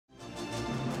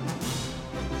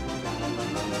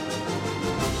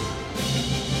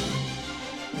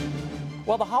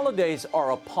Well, the holidays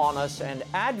are upon us and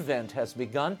Advent has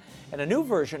begun, and a new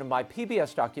version of my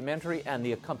PBS documentary and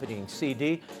the accompanying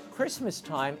CD,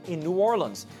 Christmastime in New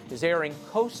Orleans, is airing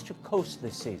coast to coast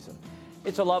this season.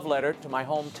 It's a love letter to my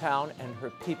hometown and her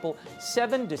people.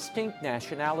 7 distinct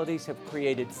nationalities have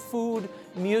created food,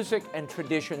 music, and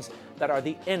traditions that are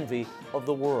the envy of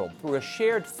the world through a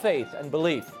shared faith and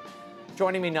belief.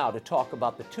 Joining me now to talk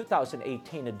about the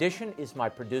 2018 edition is my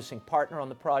producing partner on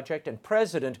the project and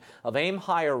president of Aim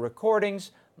Higher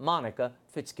Recordings, Monica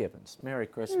Fitzgibbons. Merry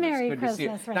Christmas. Merry Good Christmas, to see you.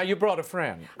 Raymond. Now, you brought a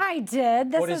friend. I did.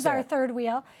 This What is our that? third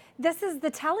wheel. This is the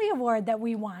Telly Award that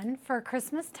we won for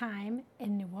Christmastime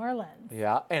in New Orleans.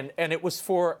 Yeah, and it was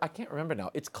for, I can't remember now,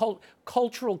 it's called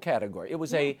cultural category. It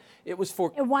was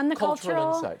for It won the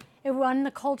cultural insight. It won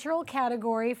the cultural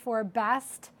category for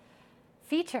best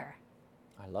feature.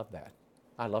 I love that.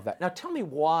 I love that. Now tell me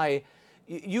why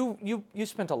you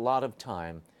spent a lot of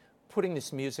time putting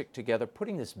this music together,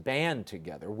 putting this band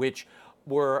together, which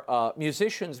were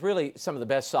musicians, really some of the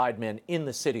best sidemen in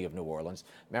the city of New Orleans,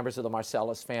 members of the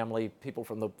Marcellus family, people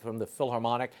from the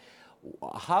Philharmonic.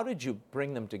 How did you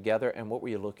bring them together, and what were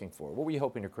you looking for? What were you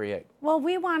hoping to create? Well,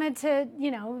 we wanted to,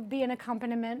 be an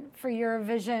accompaniment for your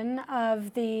vision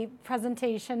of the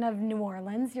presentation of New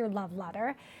Orleans, your love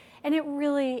letter. And it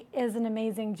really is an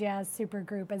amazing jazz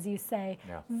supergroup, as you say.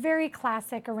 Yeah. Very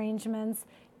classic arrangements,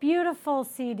 beautiful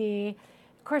CD.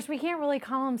 Of course, we can't really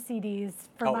call them CDs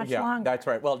for much longer. That's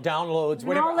right. Well, downloads,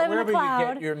 wherever you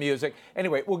get your music.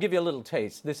 Anyway, we'll give you a little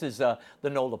taste. This is the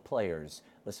NOLA Players.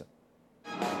 Listen.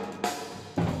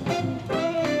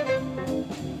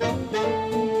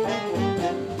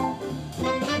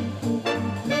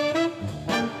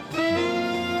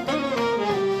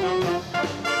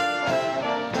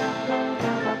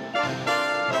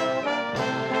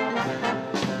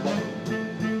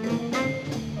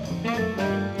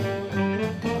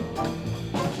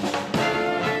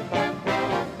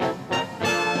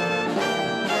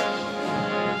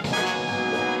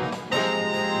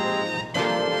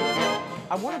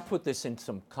 I want to put this in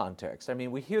some context. I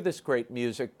mean, we hear this great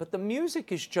music, but the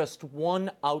music is just one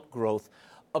outgrowth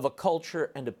of a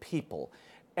culture and a people.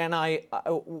 And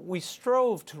we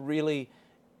strove to really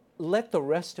let the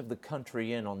rest of the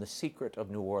country in on the secret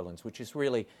of New Orleans, which is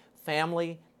really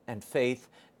family and faith,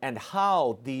 and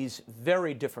how these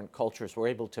very different cultures were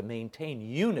able to maintain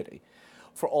unity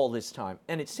for all this time.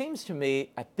 And it seems to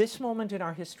me, at this moment in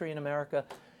our history in America,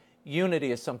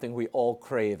 unity is something we all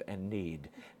crave and need.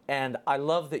 And I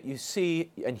love that you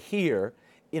see and hear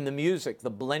in the music the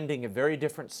blending of very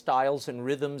different styles and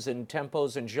rhythms and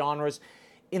tempos and genres.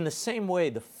 In the same way,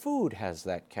 the food has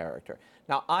that character.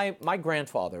 Now, my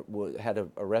grandfather had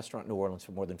a restaurant in New Orleans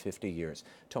for more than 50 years,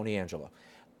 Tony Angelo.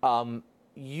 So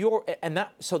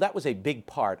that was a big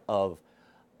part of,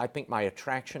 I think, my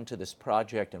attraction to this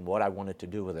project and what I wanted to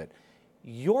do with it.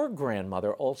 Your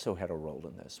grandmother also had a role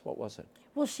in this. What was it?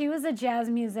 Well, she was a jazz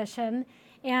musician,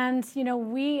 and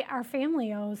our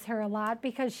family owes her a lot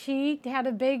because she had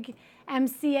a big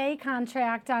MCA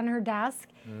contract on her desk,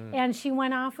 and she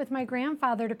went off with my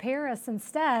grandfather to Paris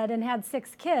instead and had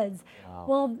 6 kids. Wow.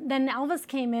 Well, then Elvis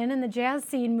came in and the jazz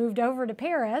scene moved over to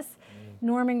Paris.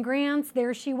 Norman Granz,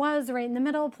 there she was right in the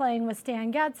middle playing with Stan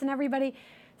Getz and everybody.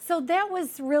 So that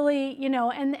was really,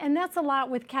 and that's a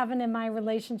lot with Kevin and my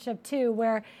relationship too,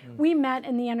 where we met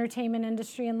in the entertainment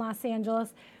industry in Los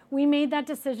Angeles. We made that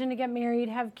decision to get married,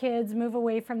 have kids, move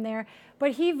away from there.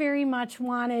 But he very much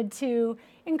wanted to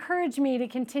encourage me to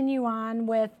continue on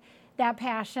with that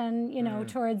passion,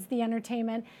 towards the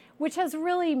entertainment, which has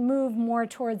really moved more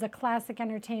towards a classic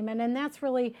entertainment. And that's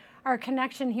really our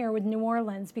connection here with New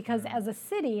Orleans, because as a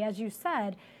city, as you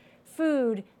said,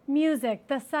 food, music,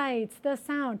 the sights, the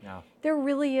sound. Yeah. There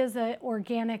really is an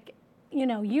organic,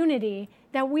 unity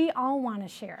that we all want to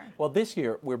share. Well, this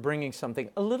year we're bringing something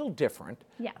a little different.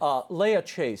 Yes. Leah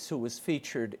Chase, who was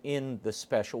featured in the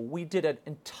special, we did an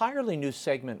entirely new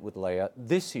segment with Leah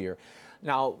this year.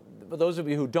 Now, for those of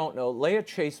you who don't know, Leah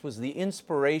Chase was the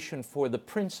inspiration for The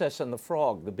Princess and the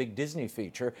Frog, the big Disney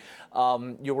feature.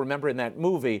 You'll remember in that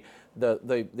movie,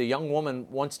 the young woman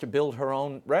wants to build her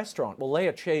own restaurant. Well,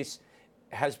 Leah Chase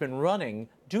has been running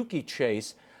Dookie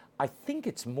Chase, I think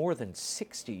it's more than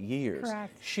 60 years.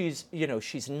 Correct. She's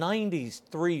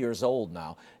 93 years old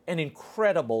now, an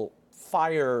incredible,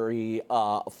 fiery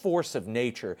force of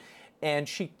nature. And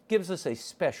she gives us a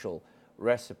special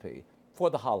recipe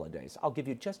for the holidays. I'll give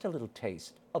you just a little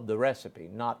taste of the recipe,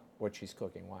 not what she's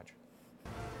cooking. Watch.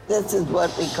 This is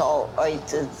what we call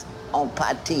oysters en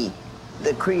pâté.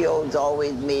 The Creoles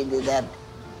always made it at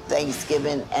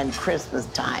Thanksgiving and Christmas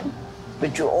time.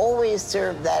 But you always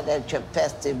serve that at your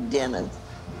festive dinners.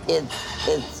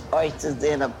 It's oysters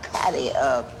in a patty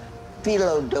of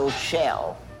phyllo dough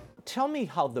shell. Tell me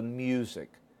how the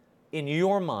music, in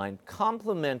your mind,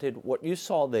 complemented what you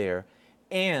saw there,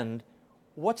 and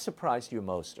what surprised you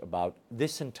most about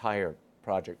this entire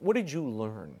project? What did you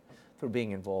learn through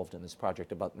being involved in this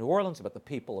project about New Orleans, about the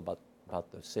people, about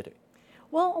the city?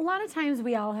 Well, a lot of times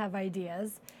we all have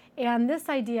ideas, and this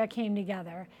idea came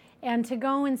together. And to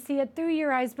go and see it through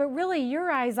your eyes, but really your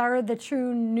eyes are the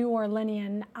true New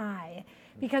Orleanian eye.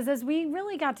 Because as we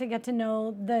really got to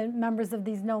know the members of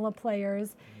these NOLA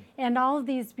players and all of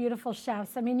these beautiful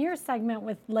chefs, I mean, your segment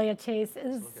with Leah Chase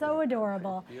is so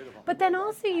adorable. But then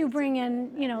also you bring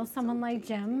in, you know, someone like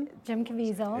Jim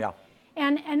Caviezel. Yeah.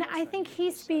 And I think he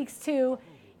speaks to,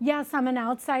 yes, I'm an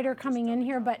outsider coming in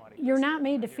here, but you're not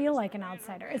made to feel like an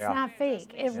outsider. It's not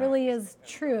fake. It really is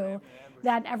true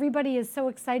that everybody is so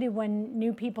excited when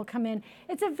new people come in.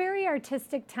 It's a very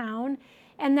artistic town.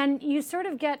 And then you sort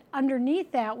of get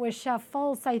underneath that with Chef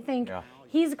Fultz. I think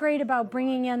he's great about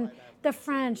bringing in the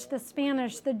French, the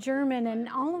Spanish, the German, and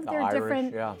all of their Irish,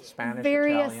 different Spanish,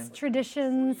 various Italian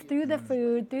traditions through the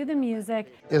food, through the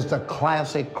music. It's the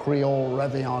classic Creole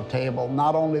Réveillon table.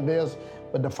 Not only this,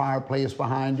 but the fireplace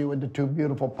behind you with the two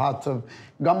beautiful pots of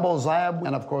gumbo zab,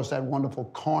 and of course that wonderful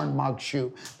corn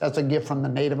makshu. That's a gift from the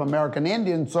Native American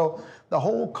Indians. So the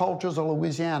whole cultures of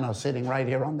Louisiana sitting right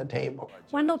here on the table.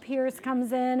 Wendell Pierce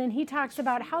comes in and he talks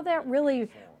about how that really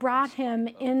brought him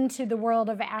into the world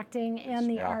of acting and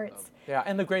the arts. Yeah,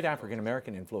 and the great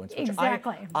African-American influence. Which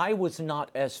Exactly. I was not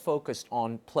as focused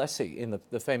on Plessy in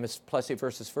the famous Plessy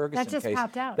versus Ferguson That just case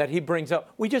popped out. that he brings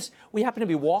up. We happen to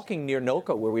be walking near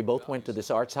NOCA, where we both went to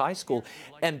this arts high school,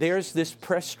 and there's this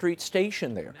Press Street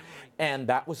station there. And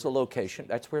that was the location.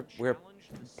 That's where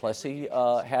Plessy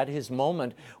had his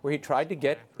moment where he tried to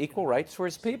get equal rights for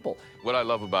his people. What I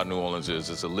love about New Orleans is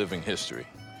it's a living history.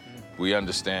 We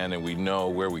understand and we know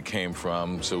where we came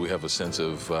from, so we have a sense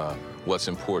of what's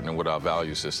important and what our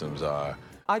value systems are.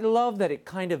 I love that it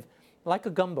kind of, like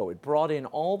a gumbo, it brought in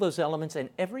all those elements and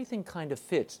everything kind of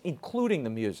fits, including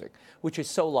the music, which is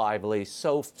so lively,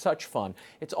 such fun.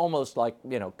 It's almost like,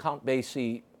 you know, Count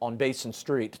Basie on Basin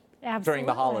Street during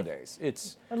the holidays.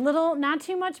 It's a little, not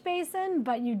too much basin,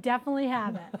 but you definitely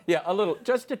have it. Yeah, a little,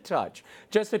 just a touch,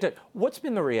 just a touch. What's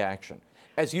been the reaction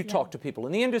as you talk to people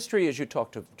in the industry, as you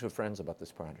talk to friends about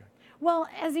this project? Well,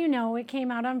 as you know, it came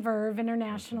out on Verve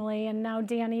internationally, and now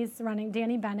Danny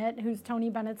Bennett, who's Tony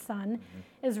Bennett's son,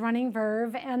 is running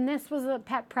Verve, and this was a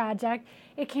pet project.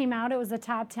 It came out, it was a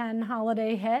top 10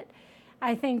 holiday hit.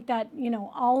 I think that, you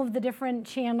know, all of the different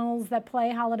channels that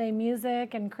play holiday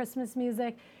music and Christmas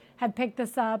music have picked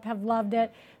this up, have loved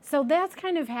it. So that's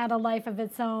kind of had a life of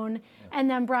its own and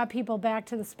then brought people back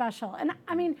to the special. And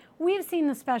I mean, we've seen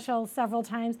the special several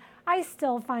times. I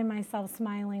still find myself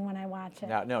smiling when I watch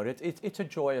it. No, it's a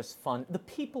joyous fun. The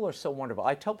people are so wonderful.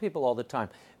 I tell people all the time,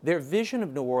 their vision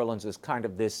of New Orleans is kind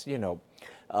of this, you know,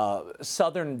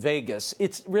 Southern Vegas.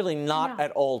 It's really not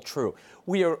at all true.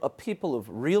 We are a people of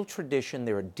real tradition.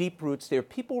 There are deep roots there.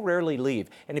 People rarely leave.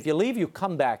 And if you leave, you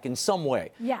come back in some way.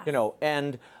 Yeah. You know,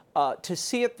 and to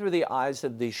see it through the eyes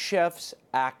of the chefs,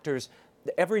 actors,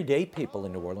 the everyday people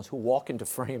in New Orleans who walk into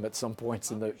frame at some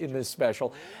points in this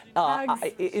special,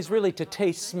 is really to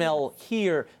taste, smell,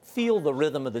 hear, feel the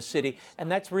rhythm of the city,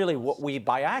 and that's really what we,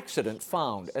 by accident,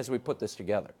 found as we put this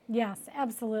together. Yes,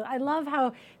 absolutely. I love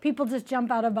how people just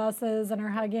jump out of buses and are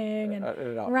hugging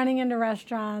and running into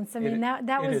restaurants. I mean, that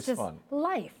was just fun.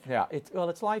 Life. Yeah,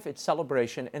 it's life, it's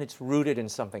celebration, and it's rooted in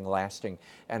something lasting,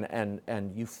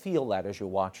 and you feel that as you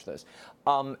watch this.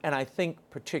 And I think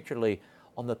particularly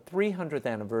on the 300th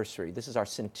anniversary, this is our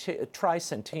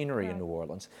tricentenary in New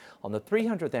Orleans, on the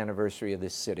 300th anniversary of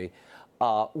this city,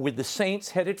 with the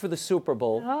Saints headed for the Super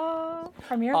Bowl. Oh,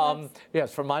 from your lips.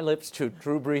 Yes, from my lips to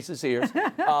Drew Brees' ears.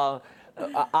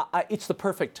 It's the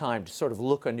perfect time to sort of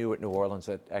look anew at New Orleans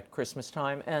at Christmas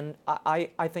time, and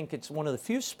I think it's one of the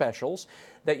few specials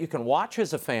that you can watch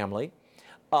as a family,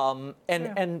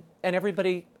 and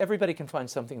everybody can find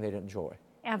something they'd enjoy.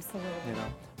 Absolutely. You know,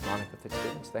 Monica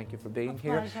Fitzgibbons, thank you for being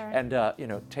Pleasure. here. And, you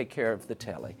know, take care of the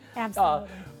telly. Absolutely.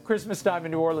 Christmastime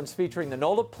in New Orleans featuring the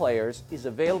NOLA Players is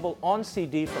available on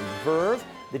CD from Verve.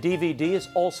 The DVD is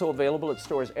also available at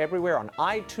stores everywhere, on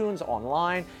iTunes,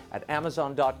 online, at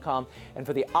Amazon.com. And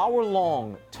for the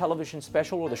hour-long television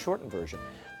special or the shortened version,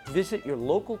 visit your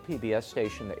local PBS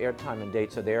station. The airtime and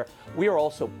dates are there. We are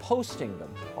also posting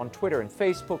them on Twitter and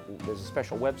Facebook. There's a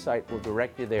special website. We'll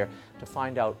direct you there to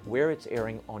find out where it's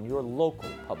airing on your local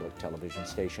public television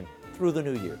station through the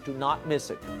new year. Do not miss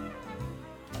it.